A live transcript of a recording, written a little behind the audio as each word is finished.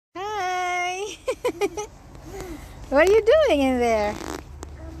What are you doing in there?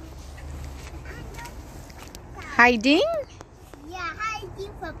 Hiding? Yeah,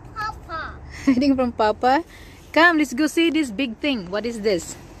 hiding from Papa. Hiding from Papa? Come, let's go see this big thing. What is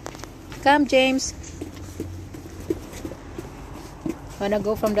this? Come, James. Wanna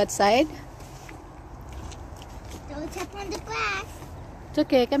go from that side? Don't step on the grass. It's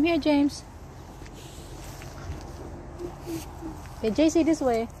okay. Come here, James. Hey, Jaicee, this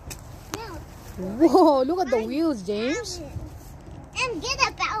way. No. Whoa, look at the wheels, James. And get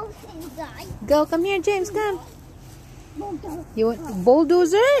a bouncing guy. Go, come here, James, come. You want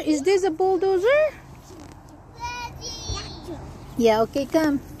bulldozer? Is this a bulldozer? Yeah, okay,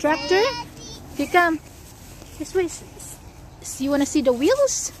 come. Tractor? Okay, come. This way. You want to see the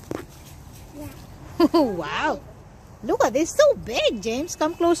wheels? Yeah. Oh, wow. Look at this. So big, James.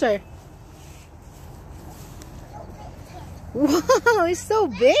 Come closer. Wow, it's so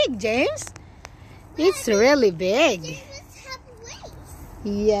big, James. It's really big.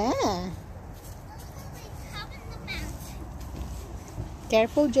 Yeah.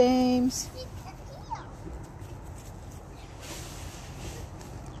 Careful, James.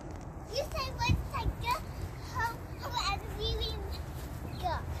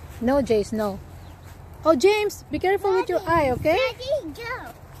 No, Jace, no. Oh, James, be careful with your eye, okay? Daddy,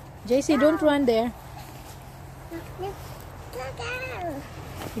 go. Jaicee, don't run there.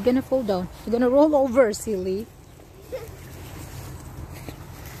 You're gonna fall down. You're gonna roll over, silly.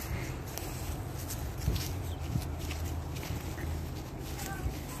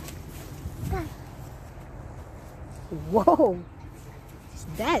 Whoa! What's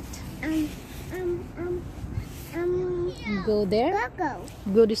that? Go there.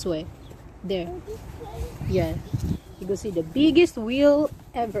 Go this way. There. Yeah. You go see the biggest wheel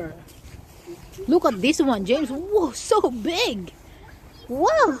ever. Look at this one, James. Whoa, so big.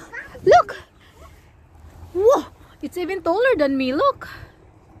 Wow. Look. Whoa. It's even taller than me. Look.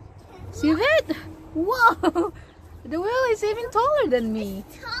 See that? Whoa. The wheel is even taller than me.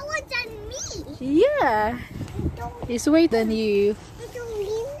 It's taller than me. Yeah. It's way than you.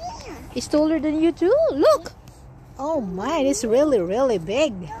 It's taller than you too. Look. Oh my, it's really, really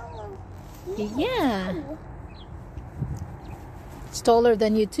big. Yeah. It's taller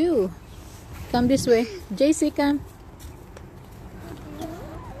than you too. Come this way. Jaicee, come.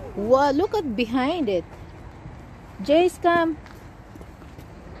 Wow, look at behind it. Jace, come.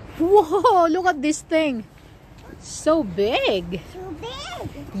 Whoa, look at this thing. So big. So big.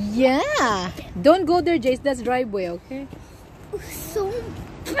 Yeah. Don't go there, Jace. That's driveway, okay? So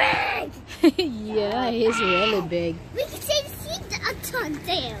big. Yeah, he's really big. We can see the ton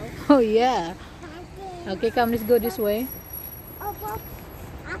there. Oh, yeah. Okay, come. Let's go this way.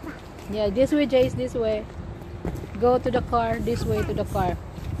 Yeah, this way, Jace. This way. Go to the car. This way to the car.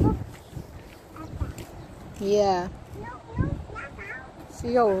 Yeah.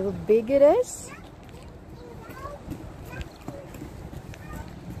 See how big it is?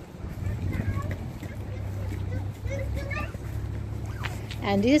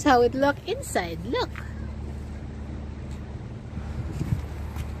 And this is how it looks inside. Look.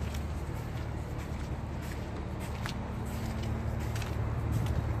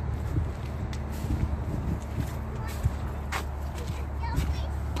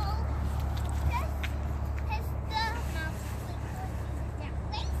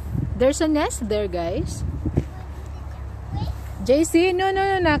 There's a nest there, guys. Jaicee, no,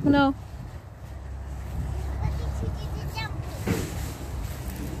 knock, no.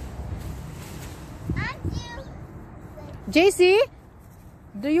 Jaicee,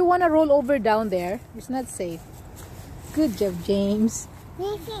 do you want to roll over down there? It's not safe. Good job, James.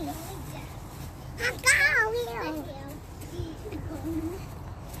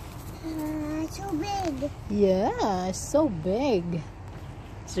 So big. Yeah, so big.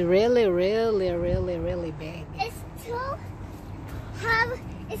 It's really, really, really, really big. It's too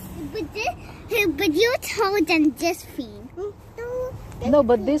but you're taller than this thing. No,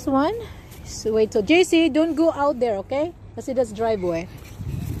 but this one. So wait, so Jaicee, don't go out there, okay? Kasi that's driveway.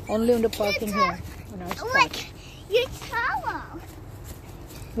 Only on the parking here. On our spot. Look, you're taller.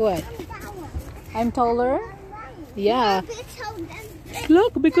 What? I'm taller? Yeah. You're taller than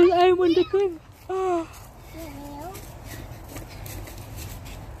Look, because I'm on the thing.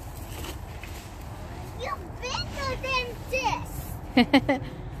 You're bigger than this.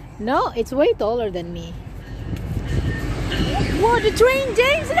 No, it's way taller than me. Whoa, the train,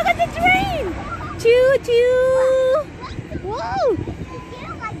 James! Look at the train! Choo choo! Whoa!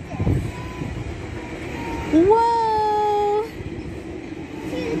 Whoa!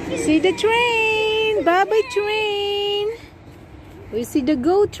 See the train! Bye-bye train! We see the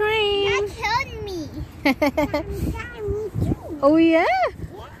GO train! That killed me. Oh yeah?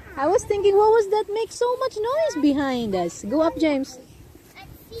 I was thinking, what was that make so much noise behind us? Go up, James.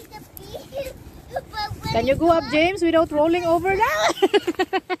 Can you go up, James, without rolling over now?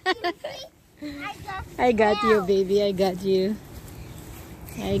 I got you, baby. I got you.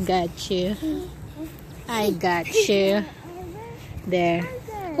 I got you. I got you. There.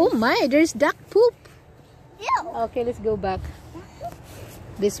 Oh my, there's duck poop. Okay, let's go back.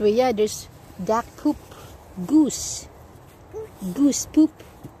 This way, yeah, there's duck poop. Goose. Goose poop.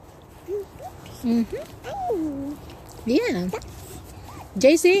 Yeah.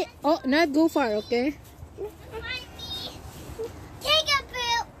 Jaicee, oh, not go far, okay? Take a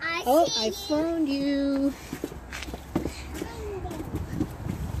poop. Oh, I found you.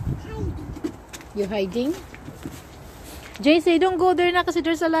 You hiding? Jaicee, don't go there na kasi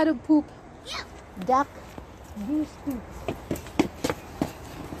there's a lot of poop. Duck. Goose poop.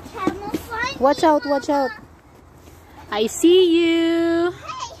 Watch out, watch out. I see you.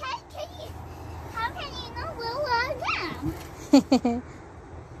 How can you know where I am?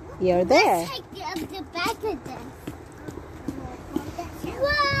 You're there. Let's take the back of them.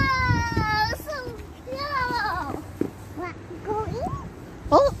 Wow, so cool. What, go in?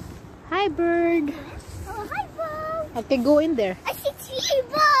 Oh, hi bird. Oh, hi, Bo. Okay, go in there. I see 3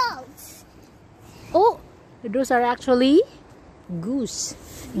 boats. Oh, those are actually goose.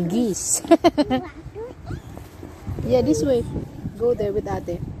 Geese. Yeah, this way. Go there with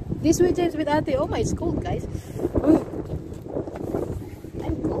Ate. This way, James, with Ate. Oh my, it's cold, guys. Oh.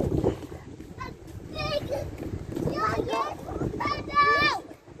 I'm cold.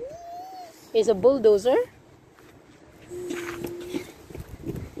 It's a bulldozer.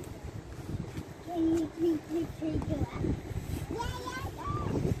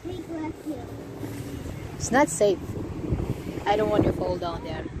 It's not safe. I don't want you to fall down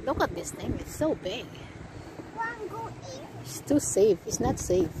there. Look at this thing. It's so big. It's too safe. It's not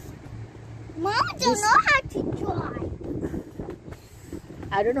safe. Mom don't know how to drive.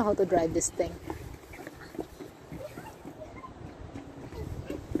 I don't know how to drive this thing.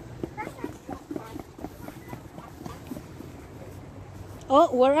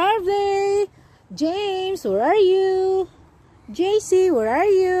 Oh, where are they? James, where are you? Jaicee, where are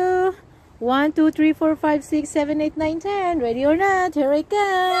you? 1, 2, 3, 4, 5, 6, 7, 8, 9, 10. Ready or not? Here I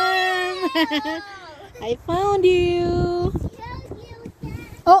come. I found you.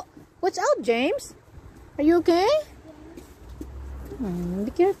 Oh, watch out, James. Are you okay?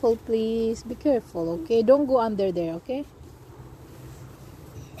 Be careful, please. Be careful, okay? Don't go under there, okay?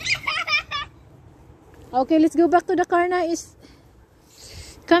 Okay, let's go back to the car now.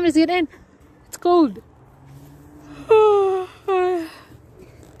 Come, let's get in. It's cold.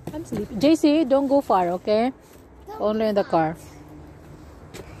 I'm sleepy. Jaicee, don't go far, okay? Only in the car.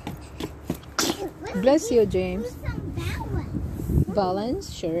 Bless you, James.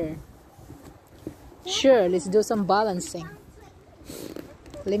 Balance? Sure. Sure, let's do some balancing.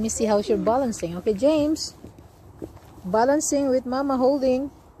 Let me see how you're balancing. Okay, James. Balancing with Mama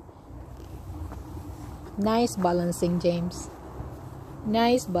holding. Nice balancing, James.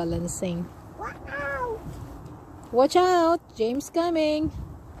 Nice balancing. Watch out. James coming.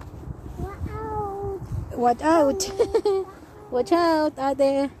 Watch out. Watch out,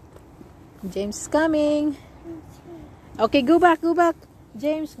 Ate. James is coming. Okay, go back, go back.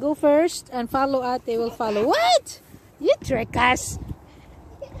 James, go first and follow Ate. Will follow. What? You trick us.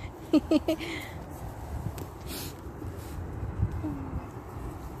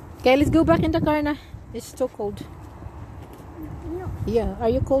 Okay, let's go back in the car na. It's too cold. Yeah, are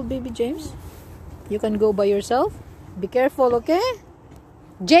you cold, baby James? You can go by yourself. Be careful, okay?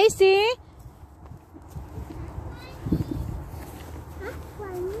 Jaicee!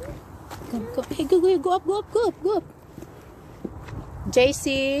 Come, come. Hey, go up, go up, go up, go up.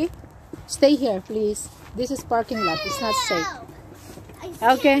 Jaicee, stay here, please. This is parking lot. It's not safe.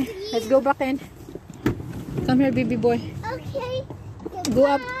 Okay, let's go back in. Come here, baby boy. Okay. Go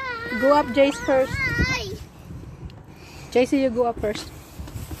up, Jace first. Jaicee, you go up first.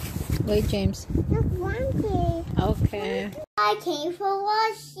 Wait, James. Okay. I came for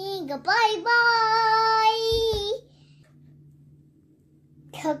washing. Bye bye.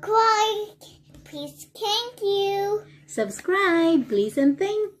 Subscribe, please, thank you. Subscribe, please, and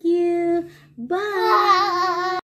thank you. Bye.